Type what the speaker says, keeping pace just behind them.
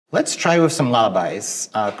Let's try with some lullabies.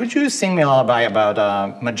 Could you sing me a lullaby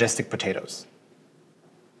about majestic potatoes?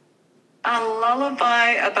 A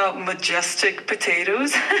lullaby about majestic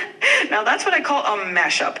potatoes? Now that's what I call a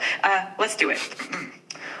mashup. Let's do it.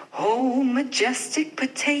 Oh, majestic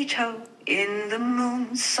potato in the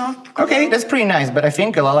moon's soft glow. Okay, that's pretty nice, but I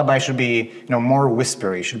think a lullaby should be, more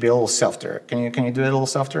whispery, should be a little softer. Can you do it a little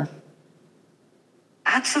softer?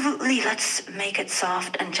 Absolutely, let's make it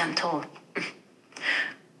soft and gentle.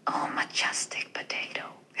 Oh, majestic potato,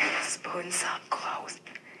 spoon soft clothes.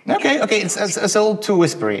 Okay, it's a little too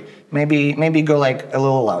whispery. Maybe go like a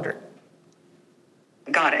little louder.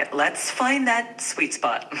 Got it. Let's find that sweet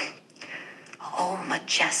spot. Oh,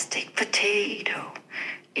 majestic potato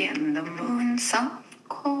in the moon's soft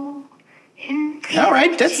glow. All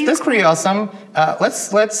right, that's pretty awesome. Let's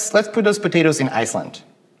put those potatoes in Iceland.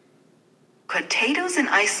 Potatoes in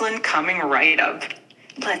Iceland coming right up.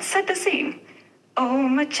 Let's set the scene. Oh,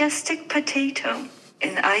 majestic potato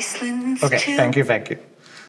in Iceland's Okay, thank you.